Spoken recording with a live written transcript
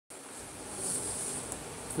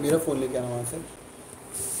मेरा फ़ोन लेके आना वहाँ से.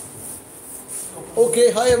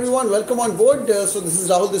 Okay, hi everyone, welcome on board. So this is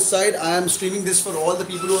Rahul this side. I am streaming this for all the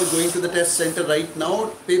people who are going to the test center right now.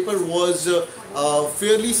 Paper was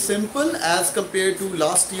fairly simple as compared to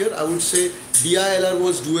last year. I would say DILR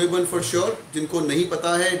was doable for sure. जिनको नहीं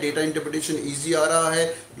पता है, data interpretation easy आ रहा है,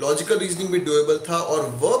 logical reasoning भी doable था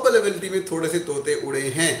और verbal ability में थोड़े से तोते उड़े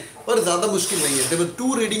हैं, पर ज़्यादा मुश्किल नहीं है. There were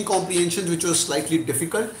 2 reading comprehensions which were slightly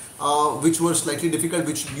difficult.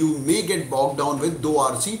 Which you may get bogged down with 2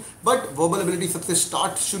 RC, but verbal ability सबसे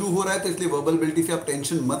स्टार्ट शुरू हो रहा है, तो इसलिए वर्बल एबिलिटी से आप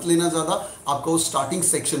टेंशन मत लेना ज़्यादा. आपका वो स्टार्टिंग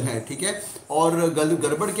सेक्शन है, ठीक है. और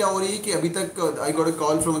गड़बड़ क्या हो रही है कि अभी तक I got a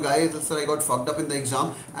call from a guy, sir I got fucked up in the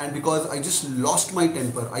exam and because I just lost my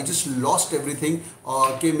temper, I just lost everything,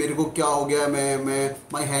 कि मेरे को क्या हो गया, मैं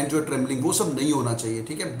माई हैंड जो ट्रेम्बलिंग, वो सब नहीं होना चाहिए,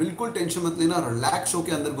 ठीक है. बिल्कुल टेंशन मत लेना, रिलैक्स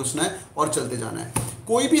होकर अंदर घुसना है और चलते जाना है.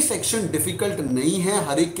 कोई भी सेक्शन डिफिकल्ट नहीं है,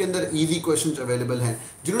 हर एक के अंदर इजी क्वेश्चंस अवेलेबल हैं.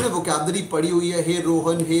 जिन्होंने वोकैबुलरी पढ़ी हुई है, हे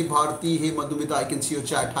रोहन, हे भारती, हे Madhumita, I can see your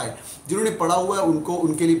chat, हाय, जिन्होंने पढ़ा हुआ है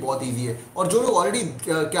उनके लिए बहुत इजी है. और जो लोग ऑलरेडी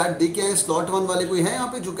कैट दे के आए, स्लॉट 1 वाले कोई है यहाँ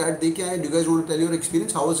पे जो कैट दे के आए, do you guys want to tell your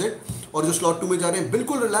experience, how was it. और जो स्लॉट 2 में जा रहे हैं,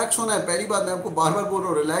 बिल्कुल रिलैक्स होना है. पहली बात मैं आपको बार बार बोल रहा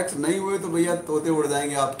हूँ, रिलैक्स नहीं हुए तो भैया तोते उड़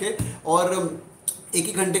जाएंगे आपके. और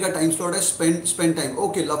 1 घंटे का टाइम स्लॉट है, spend time.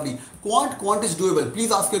 Okay, lovely. Quant is doable.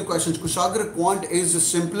 Please ask your questions. Kushagra, quant is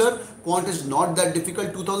simpler, quant is not that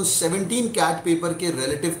difficult. 2017 cat paper के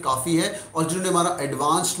रिलेटिव काफी है और जिन्होंने हमारा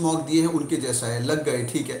एडवांस्ड मॉक दिए हैं उनके जैसा है, लग गए,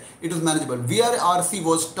 ठीक है. It was manageable. VRRC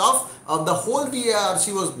was tough. The whole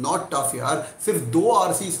VRRC was not tough यार. सिर्फ 2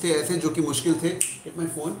 RCs थे ऐसे जो कि मुश्किल थे. Gate my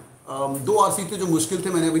phone. 2 RC थे जो मुश्किल थे,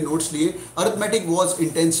 मैंने अभी नोट्स लिए. Arithmetic was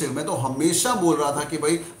intensive. मैं तो हमेशा बोल रहा था कि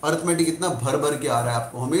भाई अरिथमेटिक इतना भर भर के आ रहा है,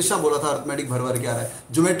 आपको हमेशा बोला था अरिथमेटिक भर भर के आ रहा है,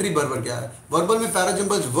 ज्योमेट्री भर भर के आ रहा है. वर्बल में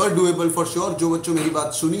parajumbles were doable for sure. जो बच्चों मेरी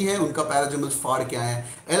बात सुनी है उनका पैराजम्बल्स फाड़ के आए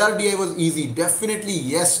हैं. LRDI was easy, definitely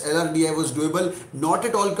yes, LRDI was doable, not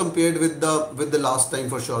at all compared with the last time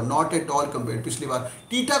for sure, not at all compared. पिछली बार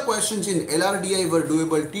theta questions in LRDI were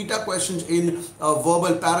doable, theta questions in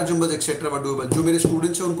verbal parajumbles etcetera were doable. जो मेरे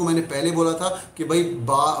students हैं उनको मैंने पहले बोला था कि भाई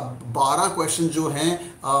 12 क्वेश्चन जो हैं,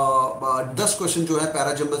 10 क्वेश्चन जो है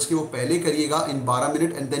पैराजम्बल्स के वो पहले करिएगा इन 12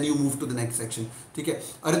 minute and then you move to the next section, ठीक है.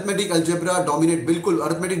 अरिथमेटिक अलजेब्रा डोमिनेट, बिल्कुल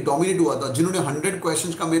अरिथमेटिक डोमिनेट हुआ था. जिन्होंने 100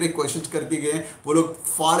 क्वेश्चंस का मेरे क्वेश्चंस करके गए वो लोग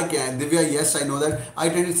फाड़ के आए. Divya, yes I know that. I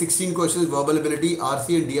attended 16 questions, verbal ability,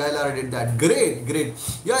 RC and DILR I did that. Great.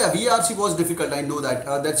 या VRC was difficult, I know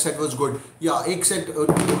that set was good. या एक सेट,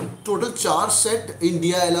 टोटल 4 सेट इन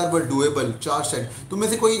DILR वर डूएबल, 4 सेट. तुम में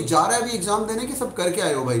से कोई जा रहा है अभी एग्जाम देने के, सब करके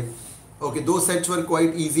आए हो भाई. Okay, 2 sets were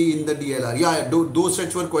quite easy in the DLR. या 2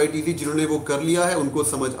 सेट्स वर क्वाइट इजी. जिन्होंने वो कर लिया है उनको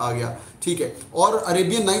समझ आ गया, ठीक है. और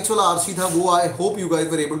अरेबियन नाइट्स वाला RC था, वो I hope you guys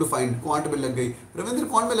were able to find. Quant में लग गई. रविंद्र,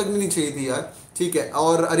 क्वांट में लगनी नहीं चाहिए थी यार, ठीक है.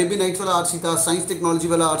 और अरेबियन नाइट्स वाला RC था, साइंस टेक्नोलॉजी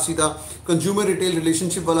वाला RC था, कंज्यूमर रिटेल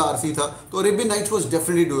रिलेशनशिप वाला RC था. तो Arabian nights was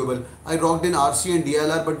definitely doable. I rocked in RC and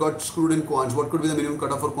DLR but got screwed in quants. What could be the minimum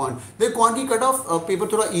cut off for quant? देखो, quant की cut off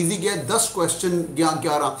paper थोड़ा easy गया, 10 question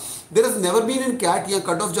 11. There has never been in cat. यहाँ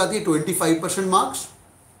cut off जाती है 25% marks,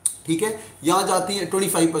 ठीक है. यहाँ जाती है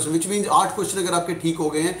 25%, विच मीन्स 8 क्वेश्चन अगर आपके ठीक हो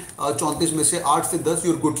गए हैं 34 में से 8 से 10,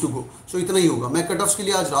 you are good to go. सो इतना ही होगा. मैं कट ऑफ्स के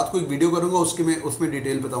लिए आज रात को एक वीडियो करूंगा, उसमें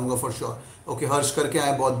डिटेल बताऊंगा फॉर श्योर. ओके, हर्ष करके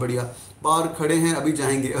आए, बहुत बढ़िया. बाहर खड़े हैं, अभी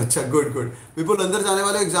जाएंगे. अच्छा, गुड. विपुल, अंदर जाने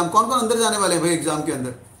वाले एग्जाम, कौन अंदर जाने वाले हैं भाई एग्जाम के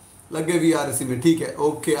अंदर? लग गए VRC में, ठीक है.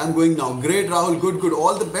 Okay, I am going now. Great Rahul, good.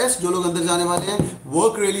 All the best. जो लोग अंदर जाने वाले हैं,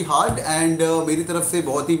 वर्क रियली हार्ड एंड मेरी तरफ से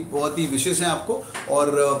बहुत ही विशेष हैं आपको.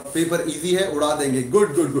 और पेपर इजी है, उड़ा देंगे.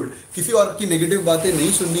 गुड. किसी और की नेगेटिव बातें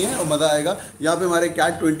नहीं सुननी है और मजा आएगा. यहाँ पे हमारे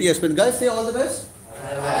कैट 20 एस्पिरेंट गाइस से all the best.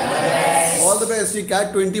 All the best. ये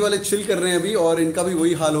कैट 20 वाले चिल कर रहे हैं अभी और इनका भी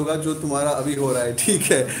वही हाल होगा जो तुम्हारा अभी हो रहा है, ठीक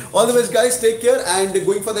है. All the best guys, take care and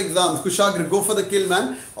going for the exam. Kushagra, go for the kill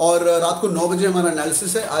man. और रात को 9 बजे हमारा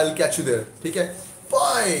एनालिसिस है. I will catch you there, ठीक है.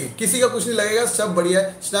 बाय. किसी का कुछ नहीं लगेगा, सब बढ़िया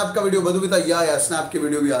है. स्नैप का वीडियो मधुमिता, या स्नैप के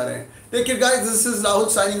वीडियो भी आ रहे हैं. Take care guys, this is Rahul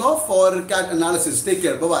signing off for cat analysis. Take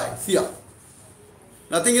care, bye bye, सी या.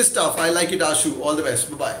 Nothing is tough, I like it Ashu. All the best,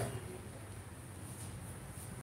 bye bye.